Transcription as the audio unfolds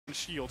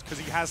shield because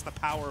he has the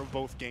power of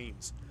both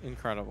games.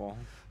 Incredible.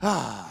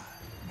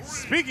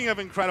 Speaking of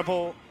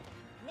incredible,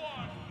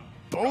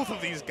 both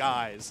of these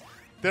guys,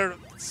 they're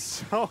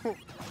so,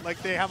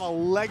 like, they have a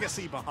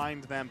legacy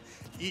behind them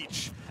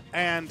each.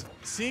 And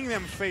seeing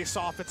them face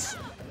off,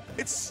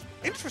 it's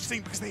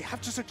interesting because they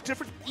have just a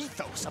different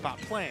ethos about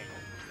playing.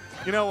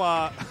 You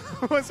know,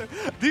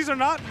 these are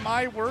not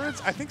my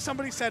words. I think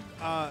somebody said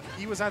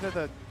he was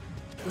either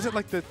was it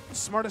like the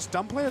smartest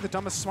dumb player, the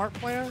dumbest smart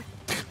player?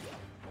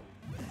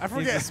 I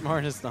forget. He's the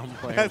smartest dumb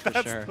player for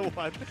that's sure. the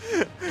one.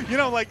 You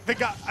know, like the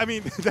guy. I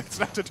mean, that's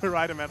not to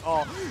deride him at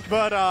all.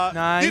 But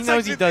nah, he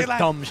knows he does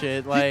dumb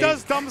shit. Like, he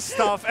does dumb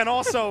stuff, and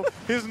also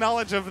his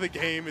knowledge of the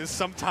game is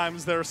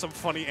sometimes there are some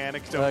funny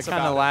anecdotes.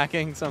 Kind of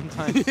lacking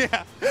sometimes.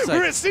 Yeah.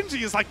 Whereas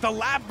Sinji is like the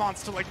lab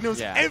monster, like knows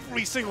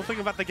every single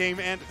thing about the game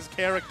and his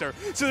character.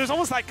 So there's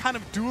almost that kind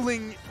of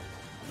dueling,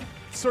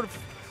 sort of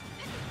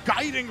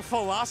guiding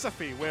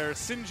philosophy where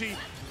Sinji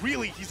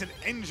really he's an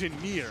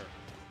engineer.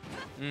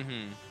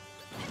 Mm-hmm.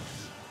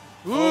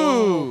 Ooh.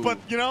 Oh, but,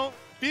 you know,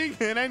 being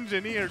an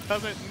engineer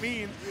doesn't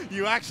mean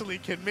you actually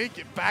can make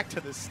it back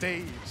to the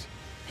stage.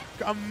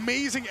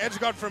 Amazing edge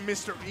guard from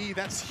Mr. E.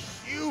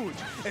 That's huge,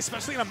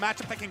 especially in a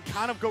matchup that can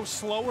kind of go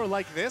slower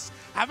like this.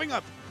 Having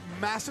a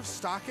massive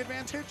stock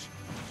advantage.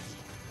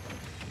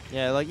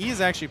 Yeah, like,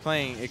 he's actually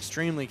playing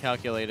extremely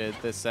calculated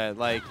this set.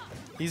 Like,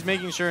 he's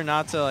making sure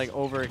not to, like,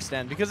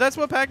 overextend. Because that's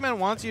what PacMan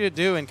wants you to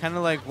do, and kind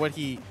of, like, what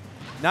he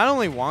not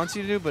only wants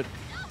you to do, but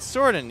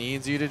sort of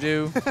needs you to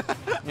do,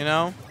 you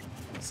know?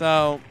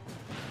 So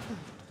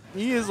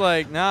he is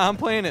like, nah, I'm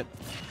playing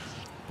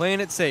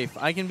it safe.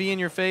 I can be in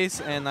your face,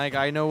 and like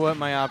I know what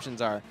my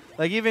options are.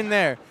 Like even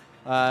there,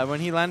 when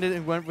he landed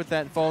and went with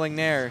that falling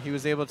nair, he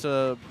was able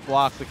to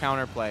block the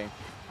counterplay.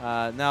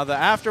 Now the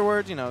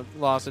afterwards, you know,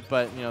 lost it,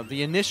 but you know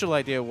the initial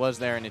idea was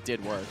there and it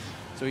did work.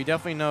 So he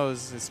definitely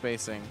knows his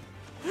spacing.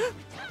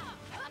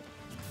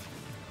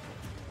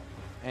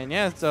 And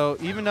yeah, so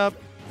evened up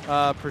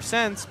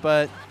percents,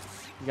 but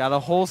got a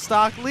whole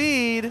stock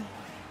lead.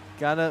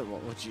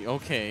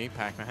 Okay,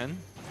 PacMan.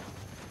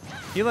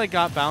 He like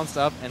got bounced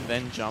up and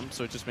then jumped,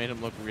 so it just made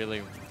him look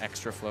really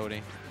extra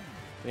floaty.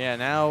 Yeah,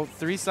 now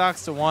 3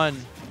 stocks to 1.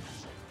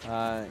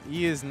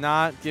 He is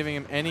not giving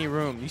him any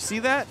room. You see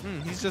that?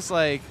 He's just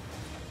like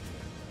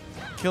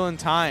killing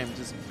time,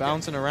 just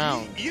bouncing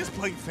around. He is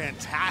playing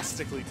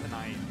fantastically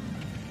tonight.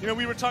 You know,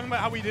 we were talking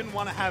about how we didn't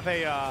want to have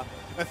a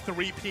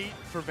 3-peat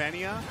for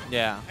Venia.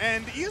 Yeah.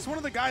 And he is one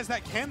of the guys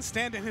that can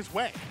stand in his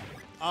way.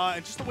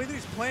 And just the way that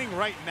he's playing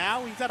right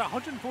now, he's at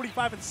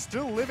 145 and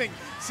still living.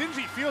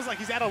 Sinji feels like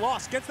he's at a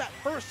loss, gets that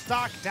first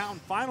stock down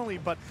finally,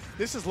 but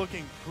this is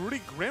looking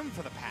pretty grim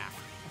for the Pac.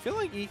 I feel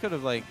like he could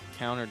have like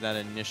countered that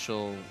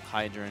initial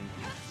hydrant.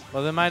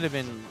 Well, there might have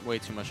been way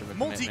too much of a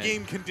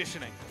multi-game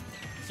conditioning.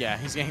 Yeah,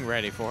 he's getting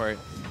ready for it.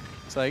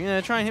 So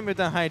like, try and hit me with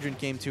that hydrant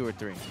game 2 or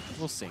 3.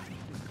 We'll see.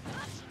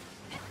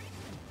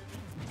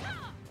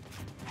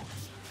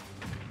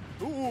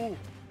 Ooh.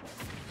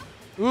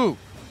 Ooh.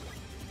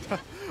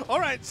 All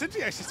right,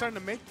 Sinji actually starting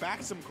to make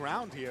back some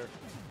ground here.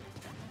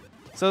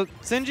 So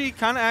Sinji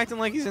kind of acting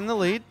like he's in the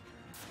lead.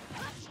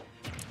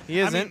 He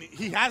isn't. I mean,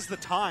 he has the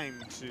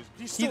time to.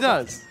 He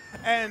does.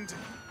 And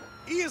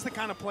he is the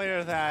kind of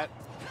player that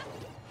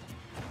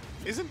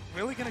isn't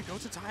really going to go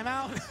to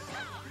timeout.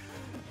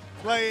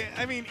 Like,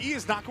 I mean, he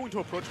is not going to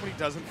approach when he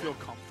doesn't feel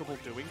comfortable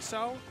doing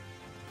so.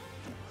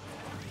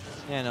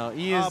 Yeah, no,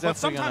 he is but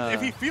definitely sometimes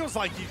if he feels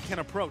like he can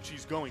approach,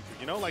 he's going to.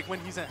 You know, like when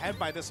he's ahead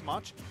by this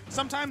much,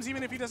 sometimes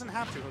even if he doesn't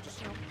have to, he'll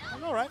just, you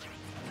know, all right.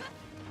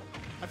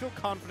 I feel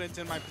confident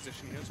in my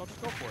position here, so I'll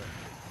just go for it.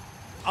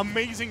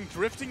 Amazing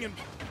drifting in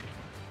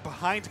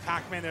behind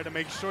PacMan there to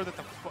make sure that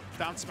the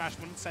down smash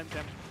wouldn't send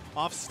him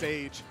off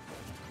stage.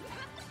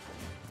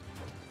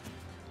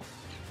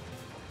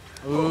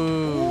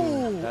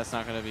 Ooh, that's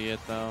not going to be it,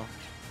 though.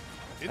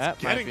 It's that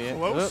getting might be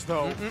close, it.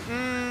 though.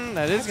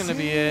 That is going to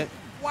be it.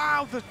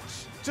 Wow,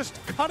 just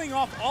cutting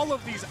off all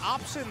of these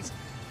options.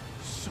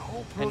 So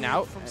brilliant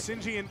now, from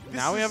Sinji. And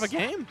now we have a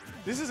game.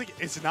 This is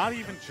it's not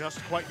even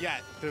just quite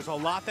yet. There's a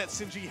lot that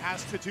Sinji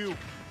has to do,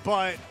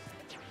 but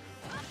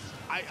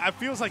I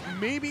feels like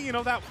maybe, you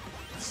know, that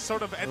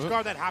sort of edge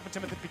guard that happened to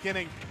him at the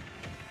beginning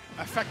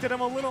affected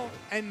him a little,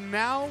 and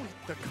now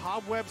the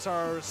cobwebs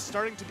are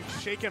starting to be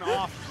shaken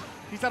off.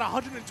 He's at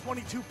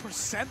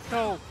 122%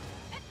 though.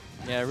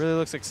 Yeah, it really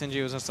looks like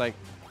Sinji was just like,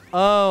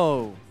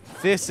 oh,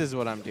 this is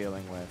what I'm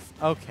dealing with.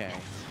 Okay.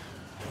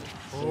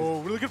 Oh,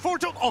 really looking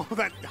forward to it. Oh,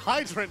 that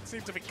hydrant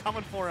seems to be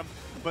coming for him,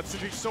 but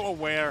Sinji's so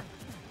aware.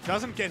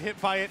 Doesn't get hit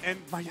by it, and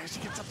might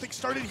actually get something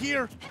started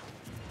here.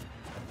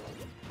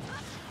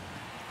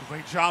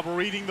 Great job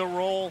reading the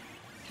roll.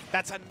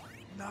 That's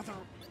another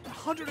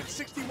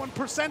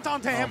 161%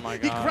 onto him. Oh my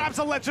God. He grabs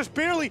a ledge just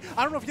barely.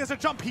 I don't know if he has a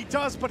jump. He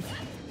does, but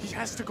he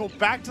has to go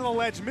back to the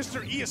ledge.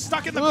 Mr. E is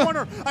stuck in the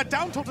corner. A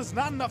down tilt is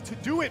not enough to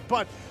do it,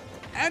 but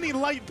any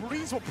light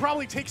breeze will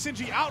probably take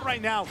Sinji out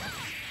right now.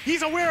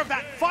 He's aware of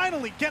that.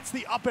 Finally gets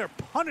the up air,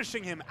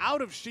 punishing him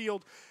out of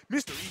shield.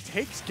 Mr. E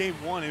takes game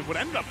 1 and would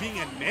end up being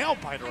a nail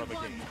biter of a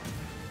game.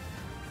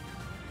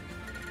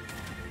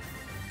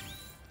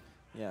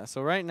 Yeah,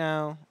 so right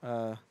now,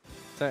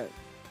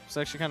 it's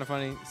actually kind of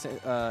funny.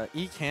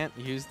 E can't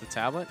use the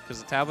tablet because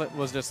the tablet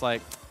was just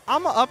like,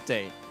 I'm going to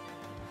update.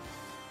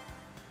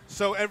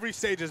 So every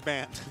stage is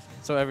banned.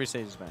 So every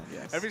stage is banned,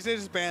 yes. Every stage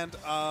is banned.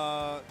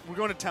 We're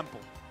going to Temple.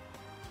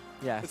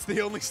 Yeah. It's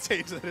the only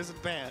stage that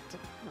isn't banned.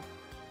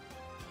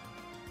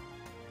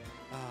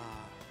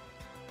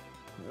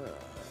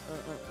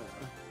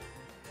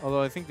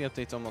 Although I think the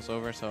update's almost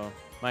over, so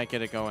might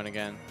get it going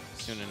again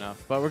soon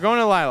enough. But we're going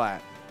to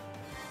Lilat.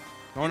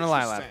 Going to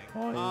Lilat.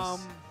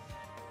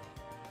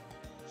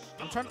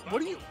 I'm trying.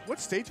 What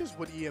stages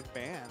would he have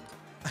banned?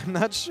 I'm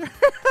not sure.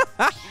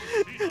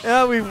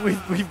 Yeah,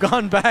 we've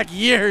gone back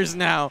years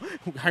now.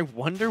 I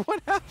wonder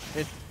what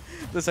happened.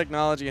 The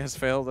technology has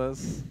failed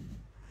us.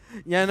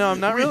 Yeah, no,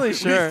 I'm not really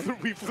sure.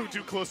 We flew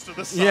too close to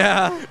the sun.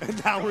 Yeah.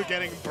 And now we're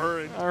getting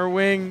burned. Our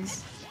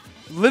wings.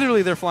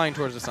 Literally, they're flying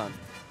towards the sun.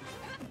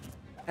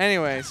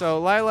 Anyway,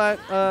 so Lilat,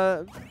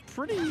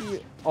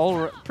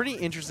 pretty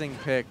interesting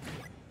pick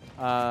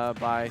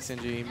by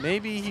Sinji.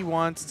 Maybe he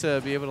wants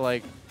to be able to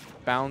like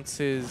bounce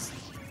his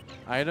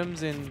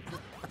items in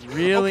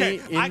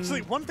really. Okay,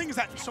 actually, one thing is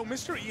that so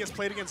Mr. E has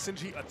played against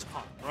Sinji a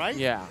ton, right?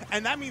 Yeah.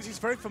 And that means he's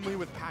very familiar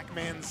with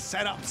PacMan's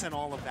setups and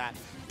all of that.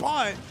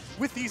 But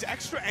with these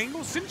extra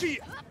angles, Sinji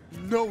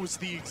knows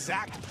the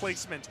exact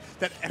placement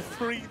that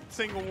every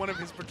single one of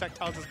his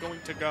projectiles is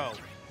going to go.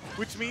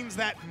 Which means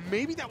that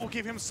maybe that will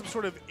give him some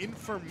sort of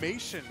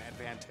information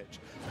advantage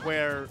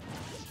where,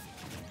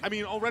 I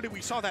mean, already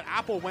we saw that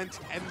Apple went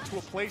into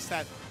a place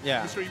that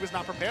Mr. E was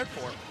not prepared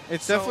for.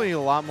 It's definitely a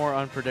lot more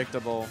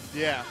unpredictable.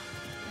 Yeah.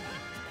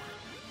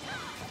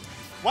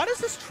 Why does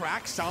this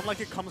track sound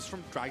like it comes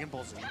from Dragon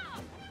Ball Z?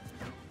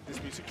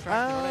 This music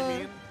track, you know what I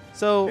mean?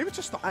 So maybe it's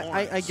just the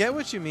horns. I get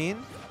what you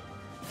mean.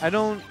 I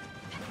don't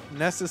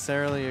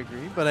necessarily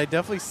agree, but I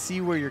definitely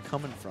see where you're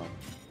coming from.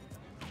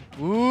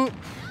 Ooh.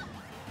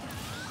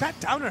 That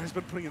downer has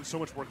been putting in so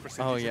much work for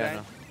Sinji today.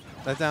 No.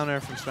 That downer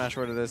from Smash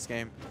Word of this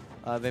game.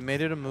 They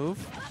made it a move,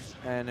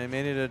 and they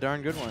made it a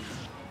darn good one.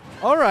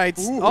 All right.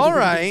 Ooh. All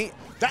right.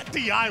 That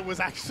DI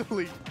was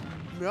actually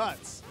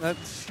nuts.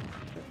 That's.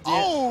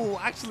 Oh,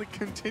 actually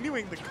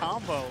continuing the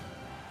combo.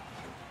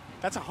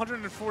 That's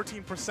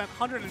 114%,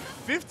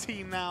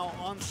 115 now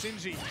on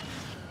Sinji.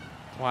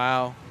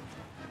 Wow.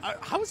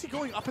 How is he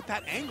going up at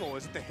that angle?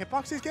 Is it the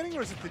hitbox he's getting,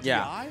 or is it the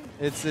DI?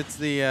 It's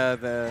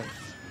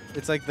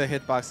it's like the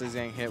hitbox he's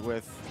getting hit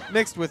with,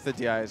 mixed with the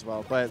DI as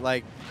well. But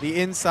like the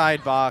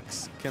inside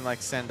box can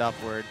like send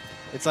upward.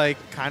 It's like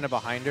kind of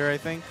behind her, I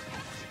think.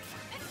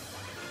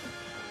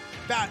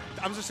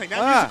 I'm just saying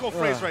that musical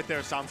phrase right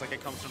there sounds like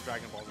it comes from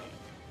Dragon Ball Z.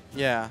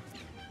 Yeah.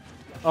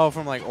 Oh,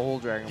 from like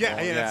old Dragon Ball.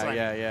 Yeah, that's right.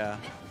 Yeah.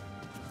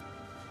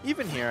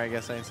 Even here, I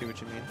guess I see what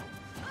you mean.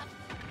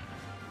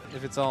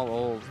 If it's all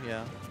old,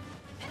 yeah.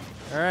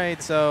 All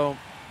right, so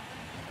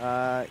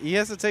he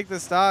has to take the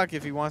stock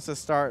if he wants to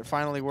start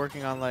finally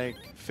working on like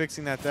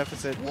fixing that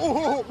deficit.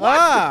 Whoa,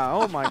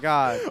 oh my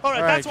God. All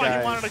right, that's why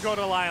guys. he wanted to go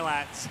to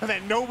Lilat, so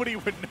that nobody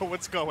would know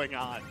what's going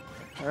on.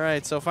 All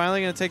right, so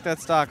finally going to take that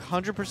stock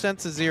 100%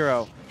 to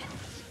 0.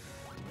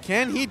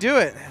 Can he do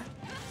it?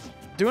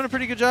 Doing a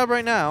pretty good job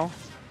right now.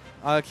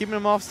 Keeping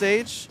him off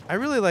stage. I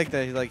really like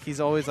that. He's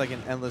always like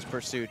an endless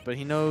pursuit, but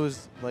he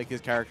knows like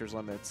his character's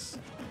limits.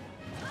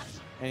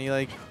 And he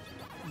like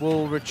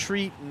will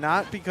retreat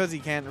not because he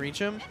can't reach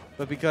him,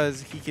 but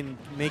because he can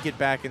make it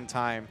back in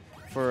time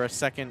for a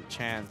second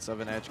chance of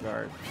an edge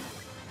guard.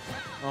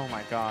 Oh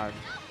my God.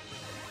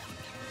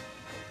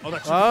 Oh,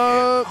 that's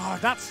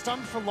not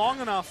stunned for long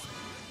enough.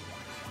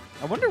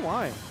 I wonder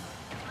why.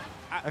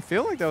 I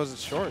feel like that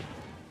was short,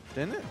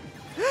 didn't it?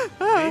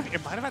 Maybe.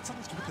 It might have had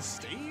something to do with the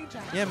stage.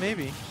 Actually. Yeah,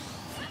 maybe.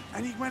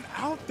 And he went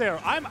out there.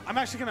 I'm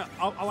actually gonna.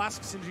 I'll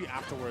ask Sinji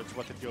afterwards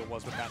what the deal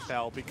was with that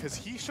bell, because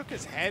he shook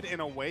his head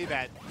in a way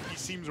that he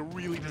seems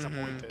really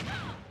disappointed.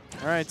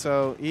 All right,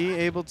 so E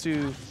able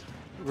to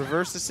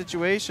reverse the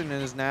situation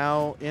and is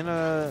now in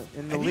the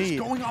lead. He's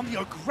going on the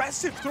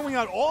aggressive, throwing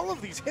out all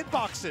of these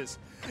hitboxes.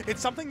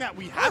 It's something that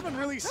we haven't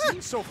really seen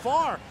so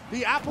far.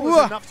 The apple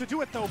is enough to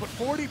do it, though, but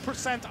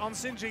 40% on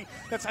Sinji,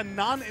 that's a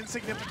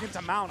non-insignificant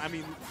amount. I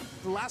mean,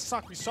 the last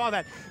stock we saw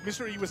that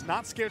Mr. E was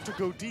not scared to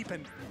go deep,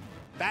 and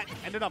that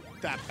ended up,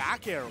 that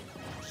back air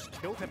just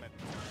killed him at,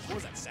 what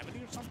was that, 70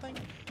 or something?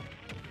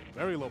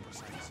 Very low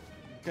percent.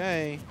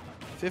 Okay.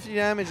 50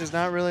 damage is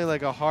not really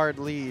like a hard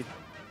lead,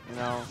 you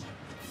know.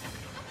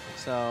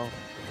 So,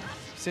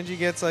 Sinji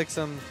gets like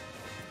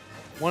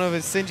one of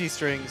his Sinji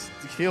strings.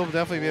 He'll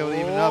definitely be able to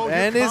even it up.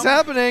 And it's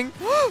happening.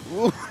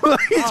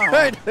 He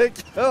tried to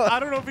kill him. I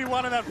don't know if he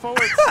wanted that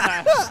forward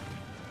smash.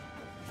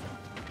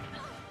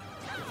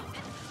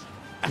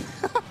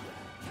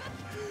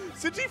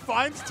 Sinji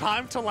finds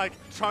time to like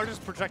charge his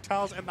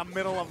projectiles in the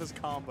middle of his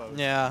combos.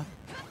 Yeah.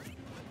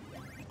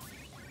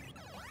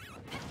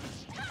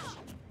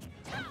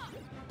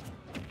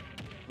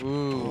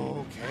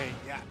 Ooh. Okay,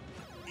 yeah.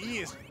 E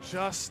is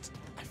just...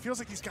 It feels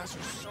like these guys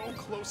are so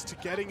close to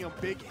getting a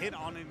big hit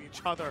on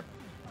each other.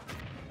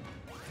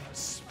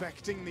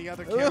 respecting the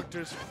other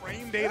characters'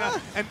 frame data.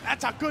 And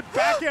that's a good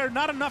back air.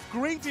 Not enough.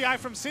 Great DI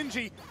from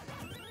Sinji.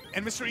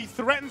 And Mr. E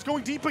threatens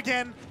going deep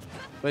again.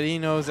 But he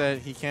knows that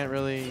he can't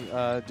really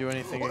do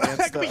anything against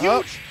That could be the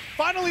huge.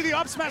 Finally, the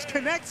up smash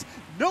connects.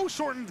 No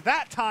shortened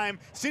that time.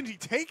 Sinji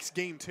takes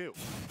game 2.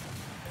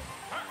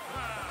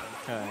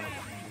 Okay.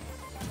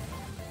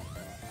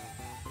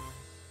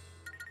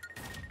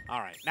 All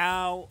right,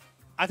 now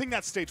I think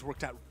that stage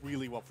worked out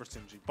really well for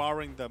Sinji,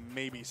 barring the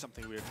maybe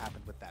something weird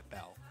happened with that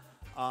bell.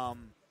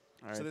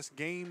 So this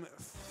game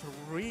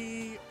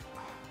 3,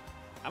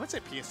 I would say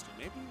PS2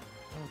 maybe.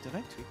 Oh, did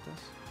I tweak this?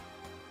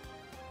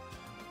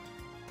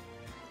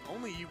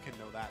 Only you can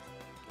know that.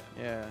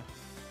 Yeah.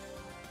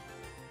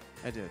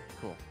 I did.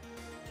 Cool.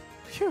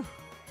 Phew.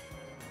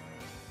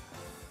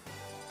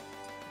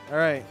 All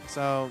right.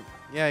 So,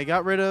 yeah, he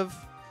got rid of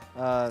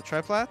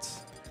triplats.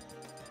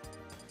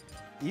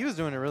 He was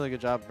doing a really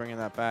good job bringing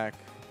that back.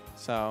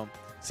 So,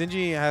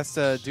 Sinji has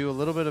to do a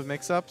little bit of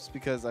mix-ups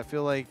because I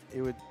feel like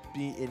it would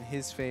be in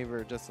his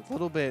favor just a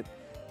little bit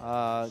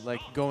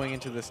like going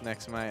into this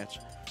next match.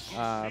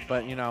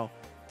 But, you know,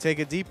 take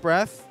a deep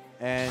breath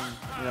and,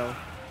 you know,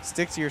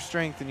 stick to your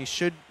strength, and he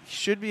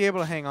should be able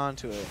to hang on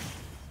to it.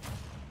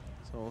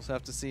 So we'll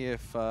have to see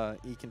if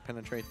he can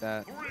penetrate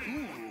that. 3,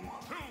 2,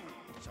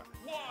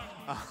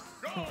 1,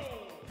 go!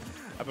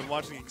 I've been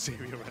watching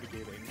Xavier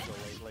Renegade Angel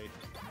lately.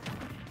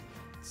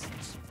 It's a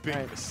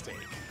big mistake.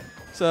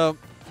 So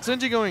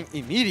Sinji going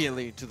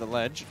immediately to the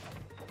ledge,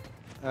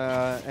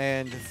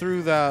 and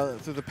through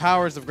the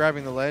powers of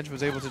grabbing the ledge,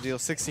 was able to deal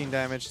 16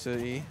 damage to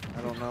E.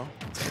 I don't know.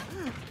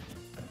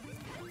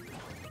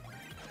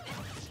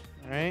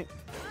 All right.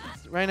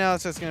 Right now,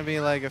 it's just going to be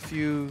like a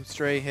few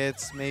stray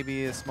hits,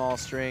 maybe a small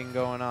string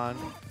going on,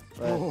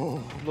 but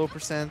low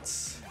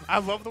percents. I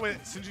love the way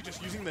that Sinji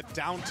just using the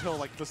down tilt,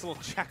 like this little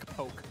check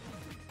poke.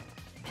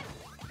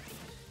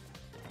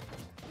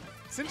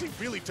 Sinji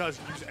really does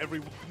use every...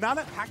 Now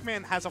that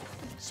PacMan has a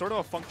sort of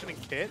a functioning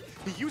kit,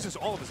 he uses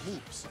all of his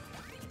moves.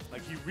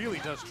 Like, he really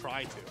does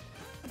try to.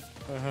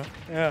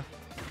 Yeah.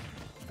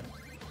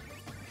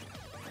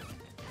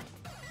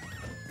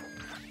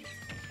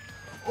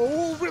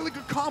 Oh, really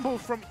good combo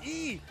from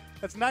E.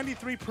 That's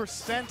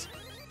 93%.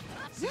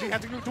 Sinji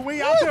had to go the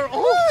way out there.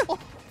 Oh!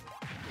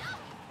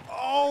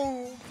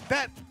 Oh,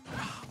 that...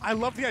 I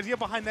love the idea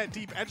behind that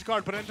deep edge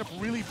guard, but it ended up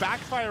really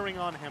backfiring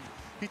on him.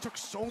 He took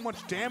so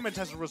much damage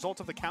as a result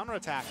of the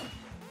counterattack.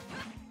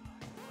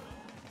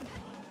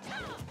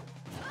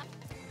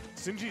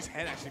 Sinji's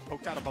head actually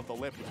poked out above the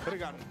lip. He could have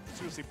gotten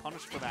seriously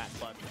punished for that,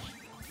 but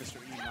Mr.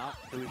 E not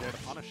really there to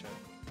punish it.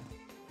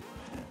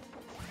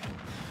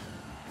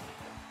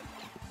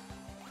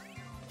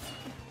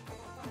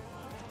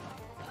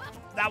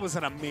 That was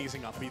an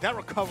amazing upbeat. That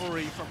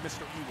recovery from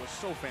Mr. E was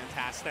so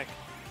fantastic.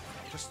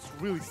 Just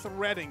really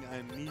threading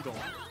a needle.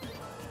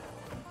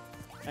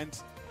 And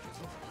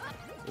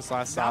this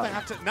last now stock. they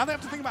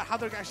have to think about how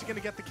they're actually going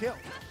to get the kill.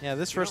 Yeah,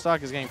 this first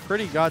stock is getting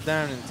pretty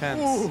goddamn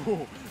intense.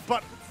 Ooh,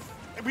 but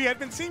we had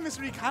been seeing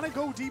Mr. E kind of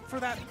go deep for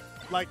that,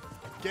 like,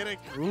 getting,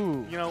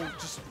 you know,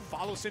 just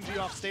follow Sinji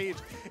off stage.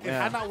 It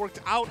had not worked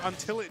out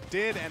until it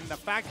did, and the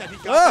fact that he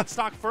got that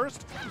stock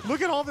first,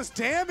 look at all this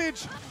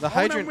damage. The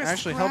hydrant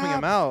actually helping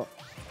him out.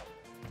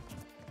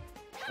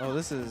 Oh,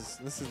 this is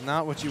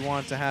not what you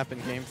want to happen.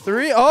 Game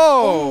 3.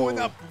 Oh! And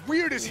the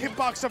weirdest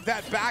hitbox of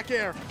that back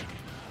air.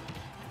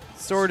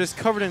 Sword is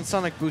covered in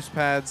sonic boost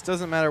pads.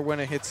 Doesn't matter when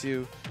it hits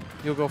you,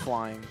 you'll go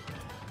flying.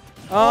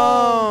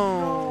 Oh!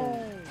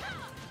 No.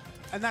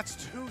 And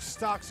that's 2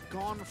 stocks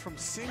gone from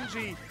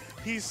Sinji.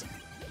 This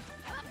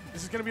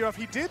is going to be rough.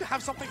 He did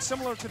have something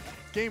similar to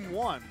game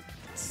 1,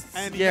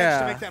 and he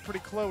managed to make that pretty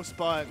close,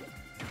 but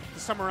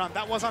this time around,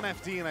 that was on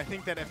FD, and I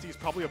think that FD is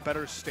probably a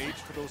better stage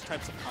for those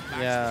types of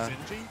comebacks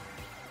for Sinji.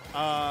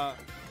 Wow,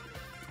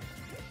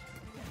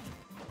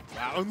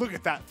 and look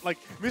at that. Like,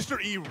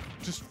 Mr. E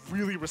just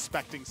really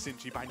respecting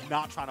Sinji by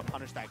not trying to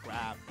punish that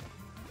grab.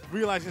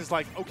 Realizes,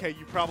 like, okay,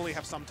 you probably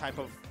have some type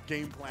of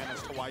game plan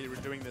as to why you were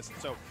doing this, and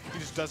so he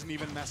just doesn't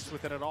even mess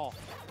with it at all.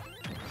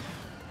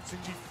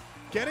 Sinji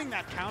getting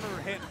that counter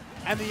hit,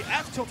 and the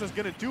F tilt is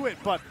going to do it,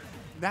 but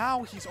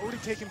now he's already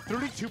taken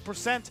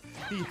 32%.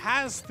 He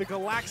has the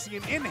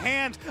Galaxian in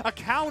hand. A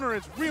counter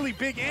is really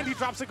big, and he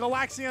drops a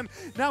Galaxian.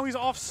 Now he's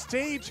off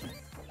stage.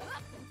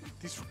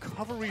 These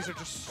recoveries are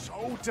just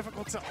so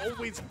difficult to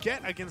always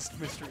get against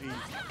Mr. E.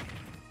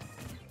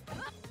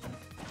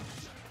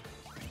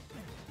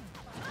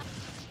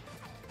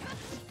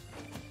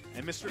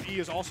 And Mr. E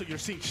is also, you're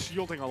seeing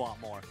shielding a lot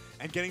more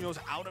and getting those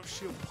out of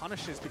shield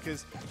punishes,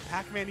 because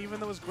PacMan, even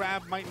though his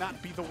grab might not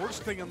be the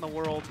worst thing in the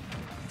world,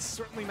 it's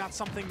certainly not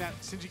something that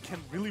Sinji can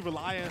really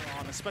rely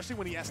on, especially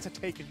when he has to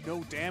take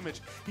no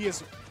damage. He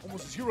has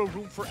almost 0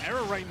 room for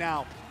error right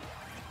now.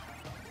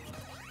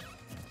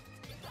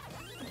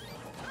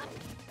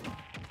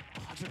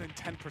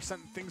 110%,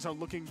 things are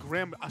looking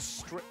grim.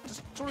 Just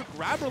sort of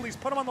grab release,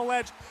 put him on the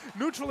ledge.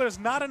 Neutral there's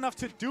not enough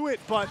to do it,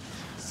 but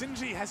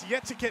Sinji has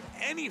yet to get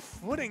any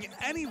footing,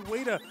 any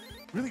way to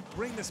really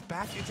bring this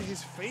back into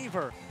his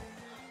favor.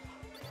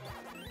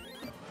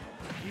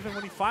 even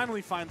when he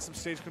finally finds some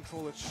stage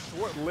control, it's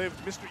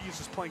short-lived. Mr. E is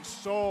just playing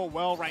so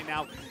well right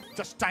now,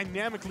 just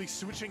dynamically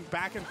switching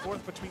back and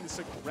forth between this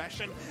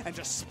aggression and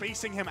just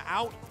spacing him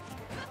out.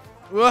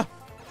 Ugh.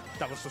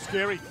 That was so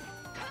scary.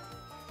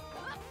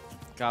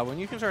 God, when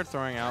you can start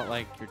throwing out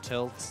like your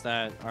tilts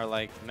that are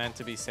like meant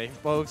to be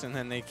safe pokes and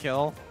then they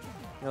kill,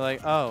 you're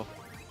like, oh,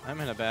 I'm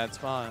in a bad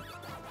spot.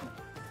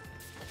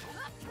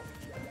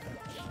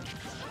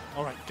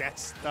 All right,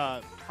 gets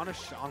the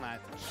punish on that.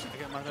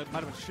 Again, might have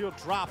been shield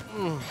drop.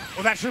 Oh,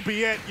 that should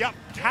be it. Yep,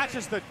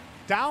 catches the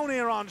down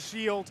air on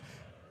shield.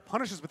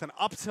 Punishes with an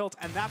up tilt,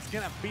 and that's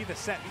going to be the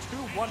set.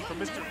 2-1 for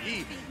Mr.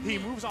 E. He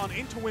moves on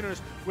into winners,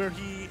 where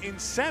he, in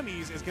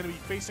semis, is going to be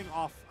facing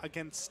off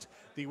against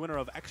the winner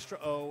of Extra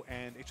O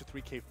and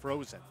Ho3K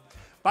Frozen.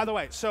 By the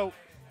way, so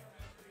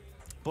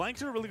Blank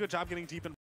did a really good job getting deep in